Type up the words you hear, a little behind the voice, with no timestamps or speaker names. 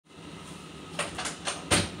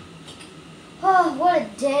a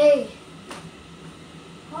day.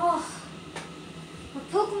 Oh, my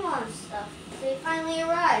Pokemon stuff. They finally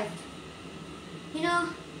arrived. You know,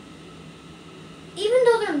 even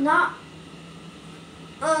though they're not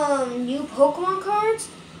new Pokemon cards,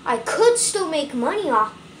 I could still make money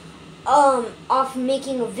off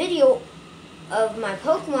making a video of my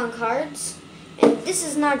Pokemon cards. And this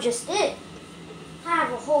is not just it. I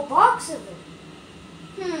have a whole box of them.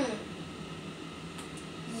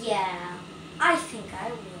 Yeah, I think I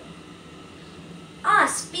will.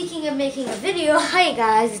 Speaking of making a video, hi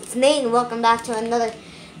guys, it's Nate and welcome back to another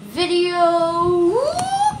video.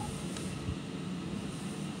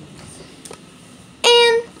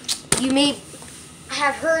 And you may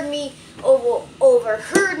have heard me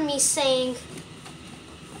overheard me saying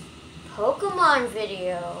Pokemon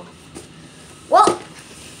video. Well,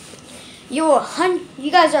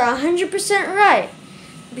 you guys are 100% right,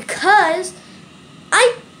 because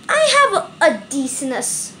I have a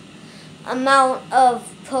decent amount of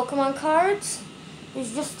Pokemon cards.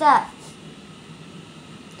 It's just that,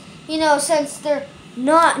 you know, since they're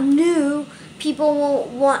not new, people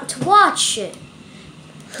won't want to watch it.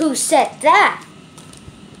 Who said that?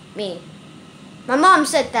 Me. My mom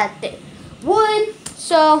said that they would,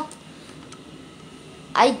 so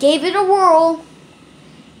I gave it a whirl,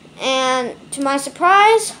 and to my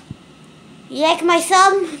surprise, you like my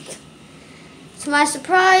thumb? To my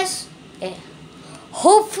surprise, yeah.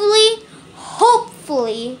 Hopefully,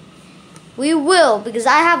 we will, because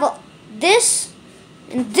I have this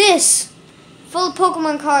and this full of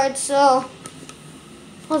Pokemon cards, so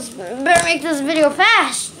let's better make this video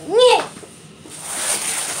fast. Yeah.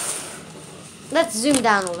 Let's zoom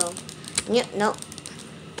down a little. Yep, nope.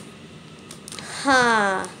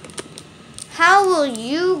 How will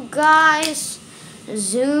you guys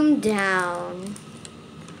zoom down?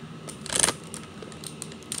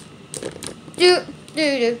 Do.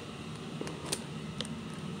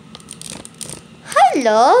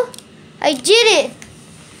 Hello. I did it.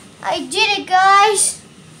 I did it, guys.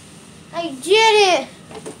 I did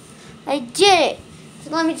it. So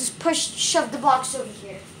let me just shove the box over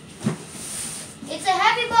here. It's a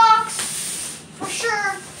heavy box, for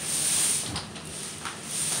sure.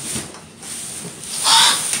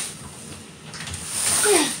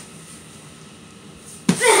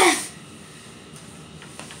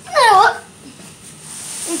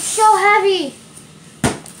 It's so heavy.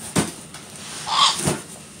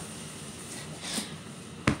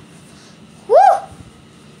 Woo!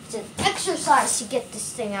 It's an exercise to get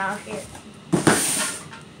this thing out of here.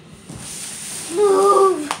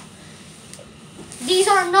 Move. These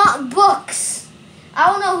are not books. I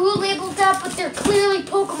don't know who labeled that, but they're clearly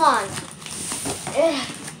Pokemon.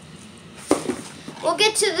 We'll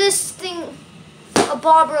get to this thing, a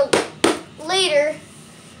bobber, later.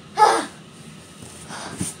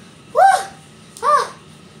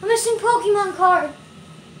 I'm missing Pokemon card.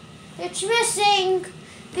 It's missing.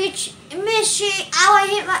 It's missing. Ow, I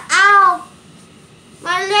hit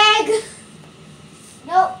my leg.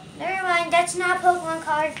 Nope, never mind. That's not a Pokemon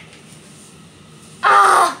card.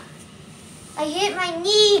 I hit my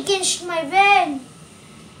knee against my bed.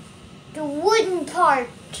 The wooden part.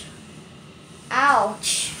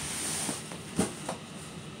 Ouch.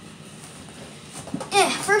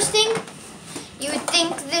 First thing, you would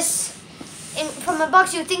think this, from my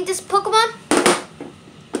box, you would think this Pokemon.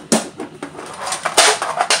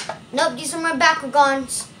 Nope, these are my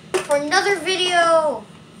Bakugans for another video.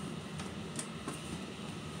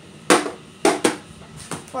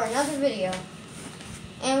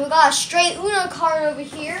 And we got a straight Uno card over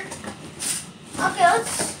here. Okay,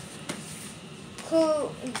 let's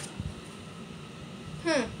go.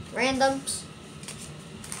 Randoms.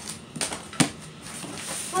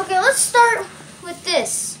 Okay, let's start with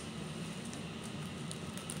this.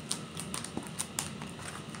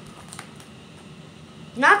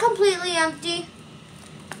 Not completely empty.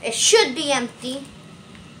 It should be empty.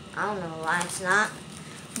 I don't know why it's not,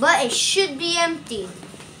 but it should be empty.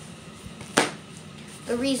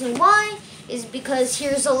 The reason why is because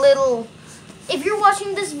here's a little, if you're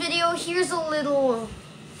watching this video, here's a little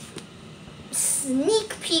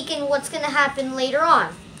sneak peek in what's going to happen later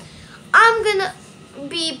on. I'm going to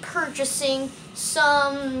be purchasing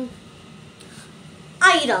some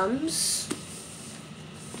items,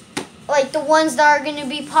 like the ones that are going to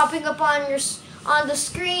be popping up on the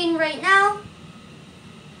screen right now.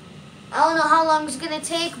 I don't know how long it's going to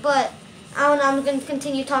take, but I don't know, I'm going to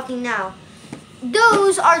continue talking now.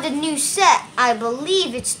 Those are the new set. I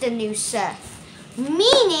believe it's the new set.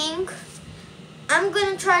 Meaning, I'm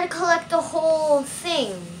going to try to collect the whole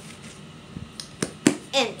thing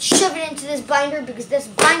and shove it into this binder, because this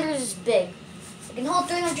binder is big. It can hold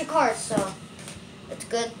 300 cards, so that's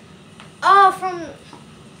good.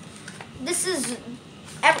 This is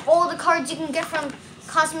all the cards you can get from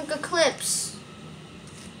Cosmic Eclipse.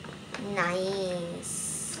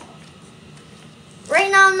 Nice.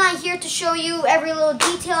 Right now, I'm not here to show you every little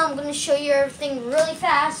detail. I'm going to show you everything really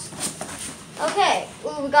fast. Okay,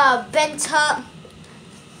 we got a bent up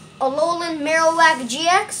Alolan Marowak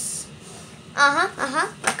GX.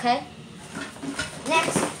 Okay.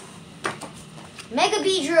 Next, Mega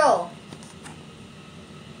Beedrill.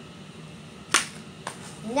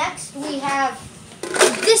 Next, we have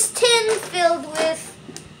this tin filled with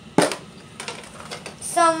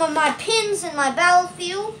some of my pins in my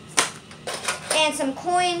battlefield and some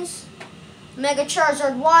coins. Mega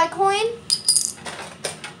Charizard Y coin,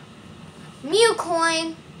 Mew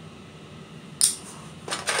coin,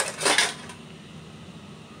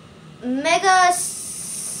 Mega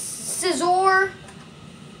Scizor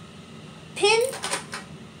pin,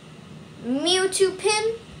 Mewtwo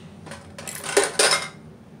pin,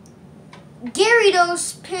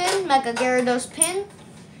 Gyarados pin, Mega Gyarados pin.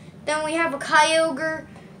 Then we have a Kyogre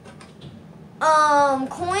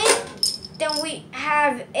coin. Then we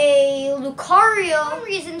have a Lucario. For some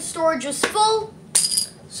reason storage was full,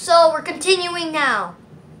 so we're continuing now.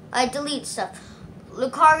 I delete stuff.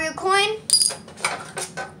 Lucario coin,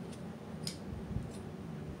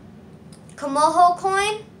 Komodo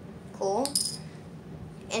coin, cool,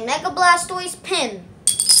 and Mega Blastoise pin.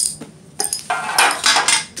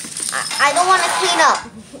 I don't want to clean up.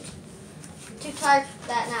 Too tired for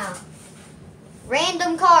that now.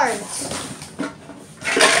 Random cards.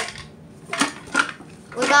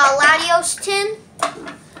 We got a Latios tin,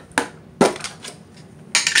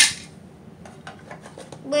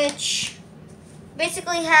 which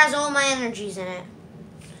basically has all my energies in it.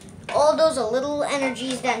 All those are little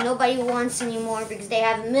energies that nobody wants anymore because they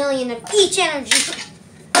have a million of each energy.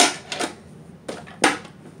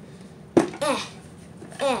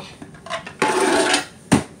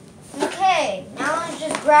 Okay, now let's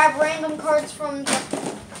just grab random cards from the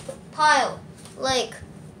pile. Like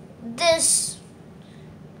this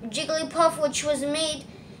Jigglypuff, which was made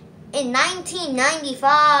in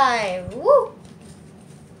 1995. Woo!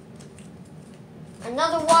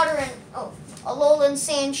 Another water and Alolan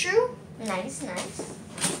Sandshrew. Nice, nice.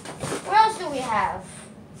 What else do we have?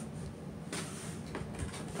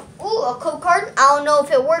 Ooh, a code card. I don't know if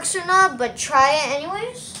it works or not, but try it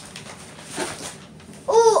anyways.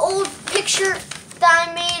 Ooh, old picture that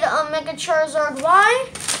I made on Mega Charizard Y.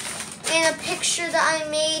 And a picture that I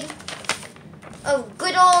made of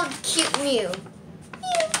good old cute Mew.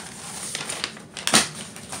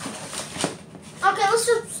 Okay, let's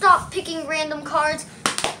just stop picking random cards.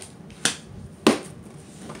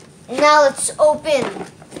 Now let's open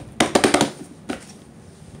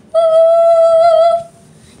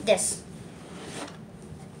this.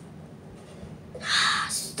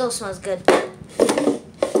 Still smells good.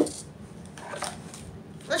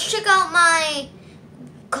 Let's check out my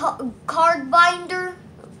card binder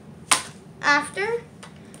after.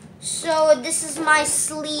 So this is my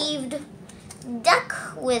sleeved deck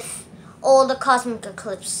with all the Cosmic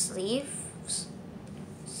Eclipse sleeves.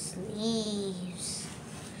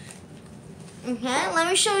 Okay, let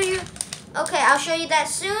me show you. Okay, I'll show you that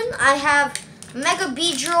soon. I have Mega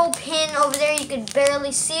Beedrill pin over there. You can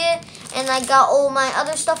barely see it. And I got all my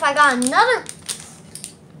other stuff. I got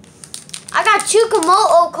 2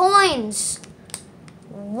 Komodo coins.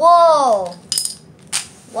 Whoa.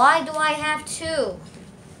 Why do I have 2?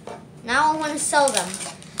 Now I want to sell them.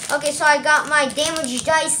 Okay, so I got my damage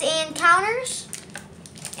dice and counters.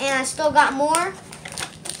 And I still got more.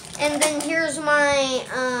 And then here's my,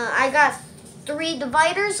 I got 3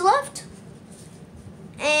 dividers left.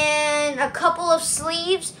 And a couple of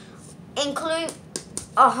sleeves, including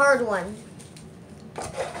a hard one.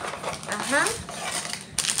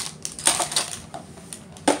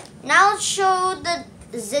 Now let's show the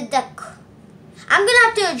deck. I'm gonna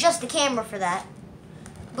have to adjust the camera for that.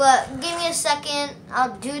 But give me a second,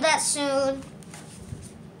 I'll do that soon.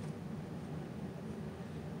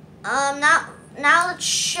 Now let's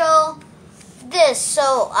show this.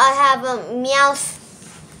 So I have a Meowth,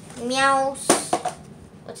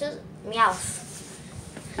 what's it?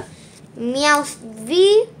 Meowth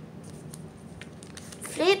V,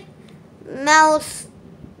 flip, Meowth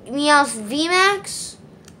VMAX,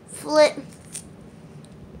 flip,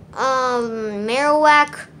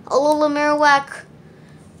 Marowak, Alolan Marowak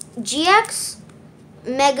GX,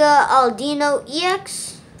 Mega Aldino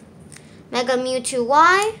EX, Mega Mewtwo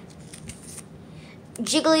Y,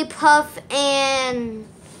 Jigglypuff and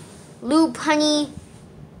Loop Honey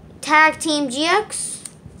Tag Team GX,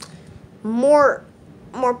 more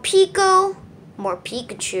more Pico, more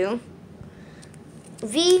Pikachu.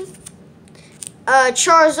 V,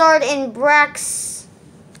 Charizard and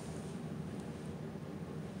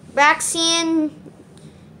Braxian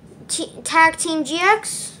Tag Team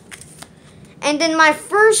GX. And then my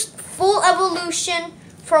first full evolution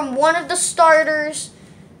from one of the starters,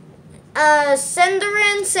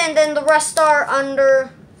 Cinderace, and then the rest are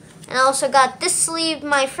under. And I also got this sleeve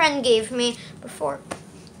my friend gave me before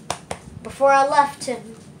I left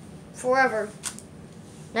him forever,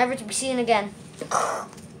 never to be seen again.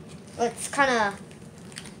 Let's kind of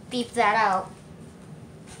beep that out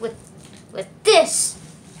with this.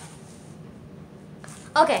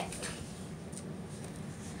 Okay.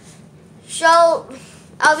 So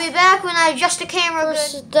I'll be back when I adjust the camera.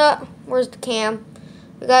 Where's the cam?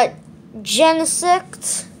 We got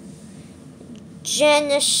Genesect,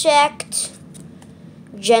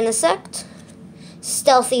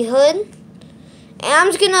 Stealthy Hood. And I'm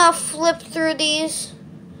just gonna flip through these.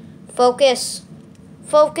 Focus.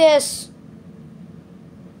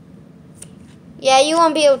 Yeah, you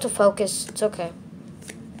won't be able to focus. It's okay.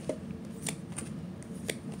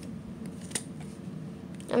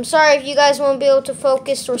 I'm sorry if you guys won't be able to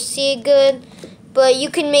focus or see it good, but you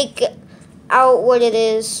can make out what it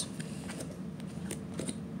is.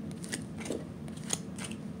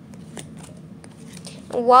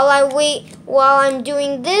 While I'm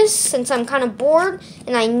doing this, since I'm kind of bored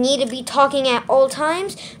and I need to be talking at all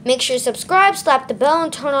times, make sure to subscribe, slap the bell,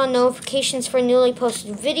 and turn on notifications for newly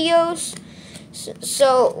posted videos.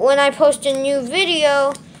 So when I post a new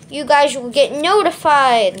video, you guys will get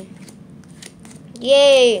notified.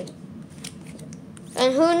 Yay.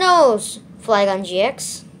 And who knows? Flygon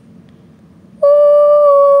GX.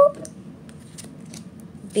 Woo!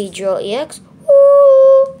 Beedrill EX.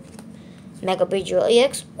 Woo! Mega Beedrill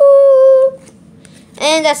EX. Woo!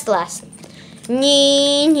 And that's the last.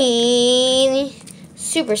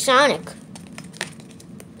 Supersonic.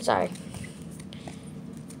 Sorry.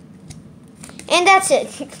 And that's it.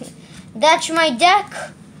 That's my deck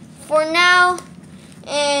for now.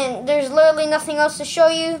 And there's literally nothing else to show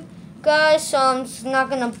you guys, so I'm just not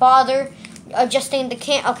going to bother adjusting the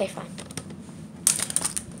cam. Okay, fine.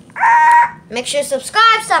 Make sure to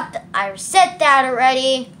subscribe. I said that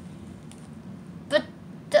already. But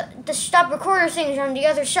the stop recorder thing is on the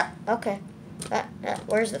other side. Okay.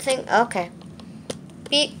 Where's the thing? Okay.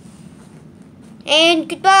 Beep. And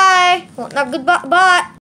goodbye. Well, not goodbye. Bye.